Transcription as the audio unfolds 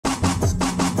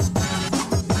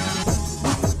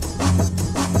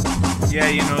Yeah,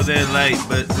 you know they're light,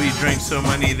 but we drink so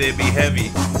many they be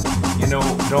heavy. You know,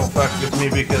 don't fuck with me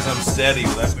because I'm steady,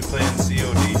 like we playing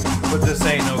COD. But this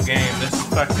ain't no game, this is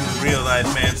fucking real life,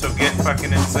 man, so get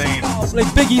fucking insane. Like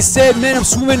Biggie said, man, I'm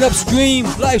swimming upstream,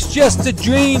 life's just a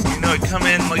dream. You know, I come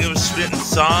in like I was spitting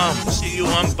psalms. See you,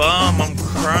 I'm bum, I'm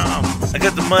crumb. I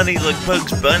got the money like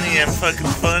Bugs Bunny, I'm fucking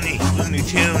funny. Looney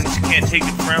Tunes, you can't take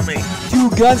it from me. 2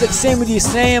 guns like Sammy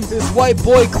Sam. This white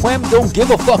boy KWEM don't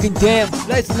give a fucking damn.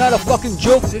 Life's not a fucking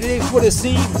joke, it is what it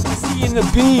seems. I see you in the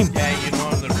beam. Yeah, you know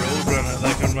I'm the road runner,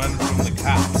 like I'm running from the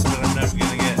cops, but I'm never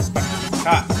gonna get fucking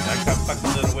caught. I come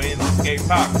fucking little way in the skate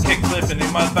park, kick flipping in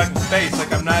motherfucking face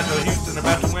like I'm Nigel Houston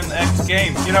about to win the X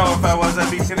Games. You know, if I was, I'd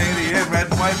be Canadian,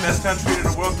 red and white, best country in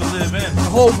the world to live in.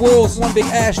 The whole world's one big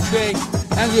ashtray.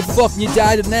 I don't give a fuck and you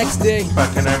die the next day.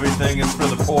 Fucking everything is for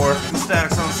the poor. And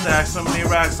stacks on stacks, so many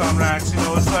racks on racks. You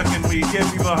know, it's fucking, we give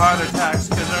people heart attacks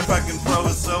because our fucking flow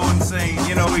is so insane.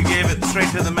 You know, we gave it straight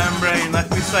to the membrane like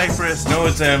we Cypress. No,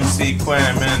 it's MC,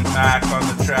 KWEM, and Mac on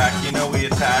the track. You know, we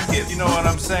attack it. You know what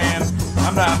I'm saying?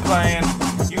 I'm not playing.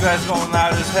 You guys going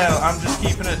loud as hell. I'm just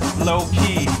keeping it low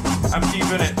key. I'm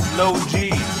keeping it low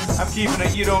G. I'm keeping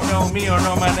it, you don't know me or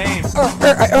know my name.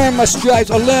 I earn my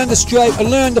stripes, I learn to stripe, I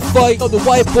learn to fight. Yo, the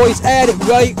white boys at it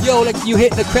right. Yo, like you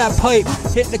hitting the crack pipe,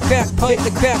 hitting the crack pipe,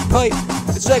 the crack pipe.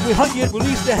 It's like we hunt you,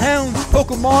 release the hounds,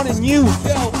 Pokemon and you.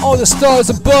 Yo, all the stars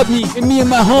above me, and me and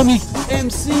my homie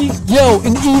MC. Yo,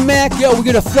 in EMAC, yo, we're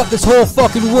gonna flip this whole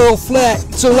fucking world flat.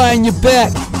 So lie on your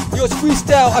back. Yo, it's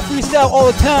freestyle, I freestyle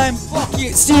all the time. Fuck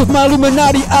it, see with my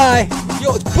Illuminati eye.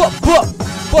 Yo, it's buck.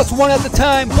 Bust one at a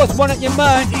time, bust one at your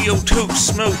mind. Yo, toke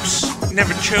smokes,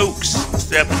 never chokes,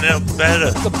 stepping out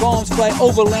better. The bombs fly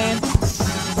overland.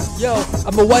 Yo,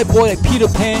 I'm a white boy like Peter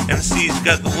Pan. MC's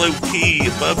got the low key,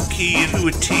 above key into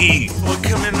a T. Well,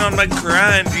 coming on my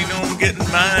grind, you know I'm getting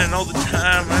mine all the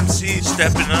time. MC's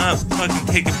stepping up, fucking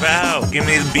take a bow. Give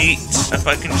me the beats, I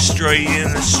fucking destroy you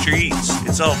in the streets.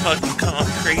 It's all fucking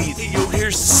concrete. Hey, yo,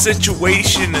 here's the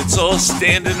situation, it's all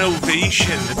standing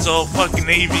ovation. It's all fucking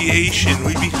aviation.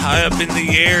 We be high up in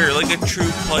the air like a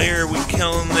true player. We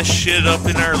killing this shit up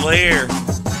in our lair.